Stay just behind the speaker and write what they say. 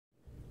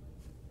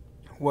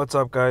What's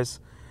up, guys?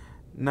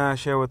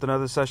 Nash here with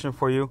another session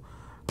for you.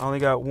 I only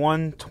got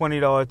one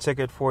 $20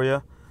 ticket for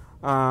you.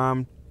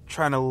 I'm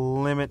trying to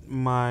limit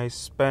my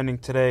spending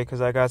today because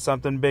I got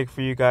something big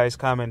for you guys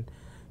coming.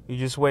 You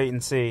just wait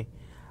and see.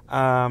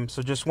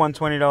 So just one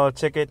 $20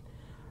 ticket,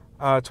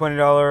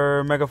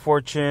 $20 Mega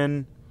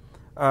Fortune.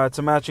 It's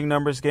a matching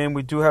numbers game.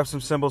 We do have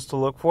some symbols to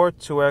look for: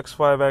 2x,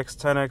 5x,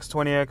 10x,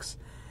 20x,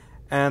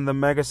 and the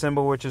mega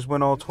symbol, which is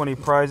win all 20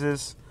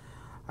 prizes.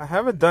 I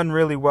haven't done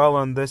really well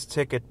on this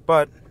ticket,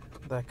 but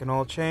that can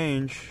all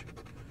change.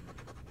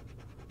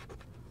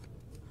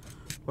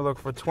 We'll look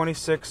for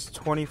 26,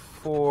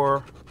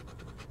 24,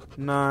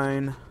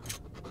 9,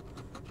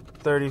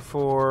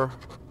 34,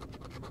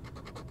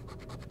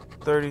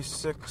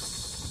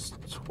 36,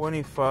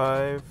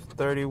 25,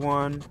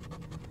 31,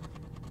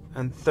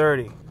 and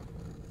 30.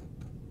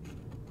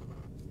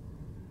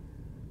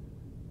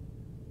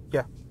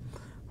 Yeah,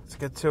 let's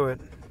get to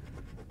it.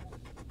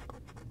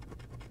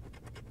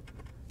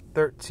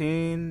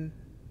 13,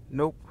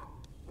 nope.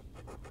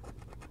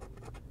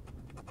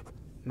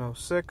 No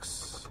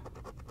 6,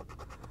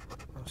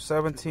 no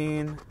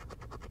 17,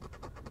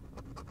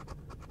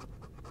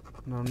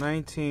 no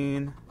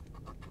 19,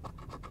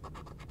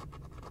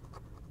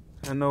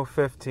 and no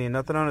 15.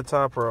 Nothing on the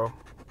top row.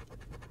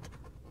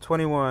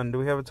 21, do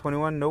we have a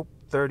 21? Nope.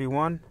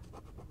 31,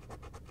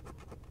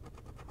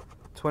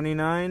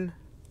 29,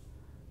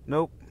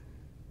 nope.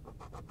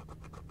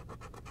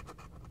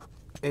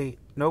 8,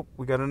 nope,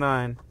 we got a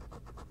 9.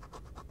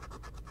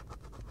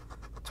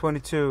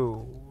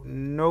 22,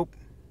 nope.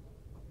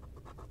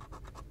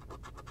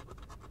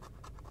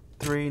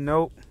 3,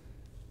 nope.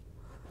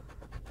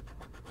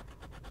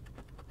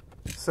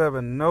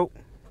 7, nope.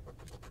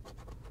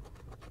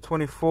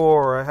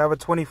 24, I have a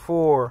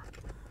 24.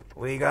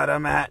 We got a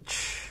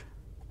match.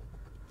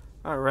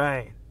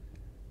 Alright,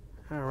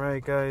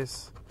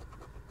 guys.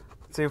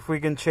 Let's see if we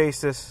can chase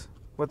this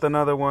with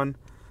another one.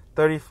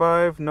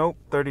 35, nope.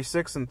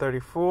 36 and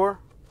 34.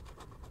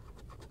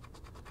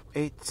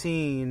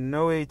 18,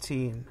 no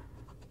 18.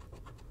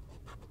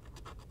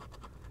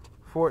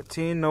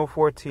 14, no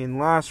 14.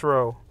 Last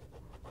row.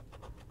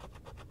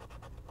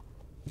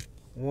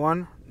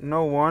 1,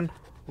 no 1.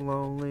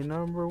 Lonely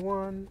number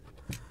 1.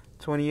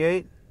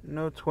 28,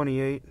 no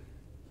 28.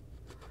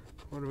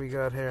 What do we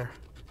got here?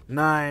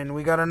 9.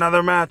 We got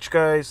another match,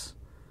 guys.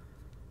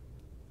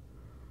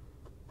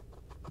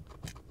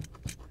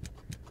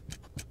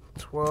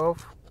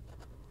 12.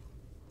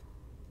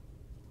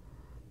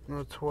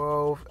 No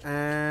 12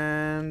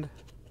 and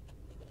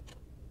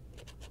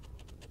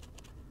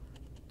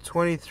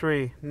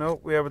 23.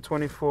 Nope, we have a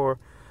 24.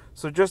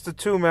 So just the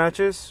two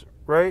matches,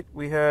 right?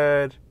 We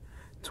had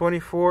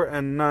 24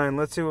 and 9.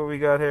 Let's see what we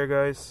got here,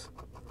 guys.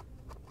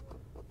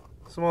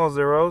 Small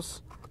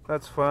zeros.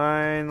 That's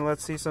fine.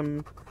 Let's see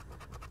some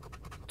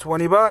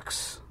 20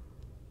 bucks.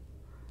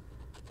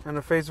 And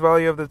the face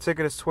value of the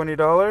ticket is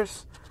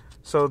 $20.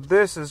 So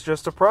this is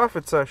just a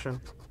profit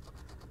session.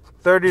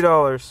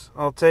 $30.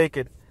 I'll take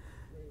it.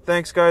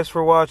 Thanks, guys,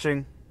 for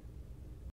watching.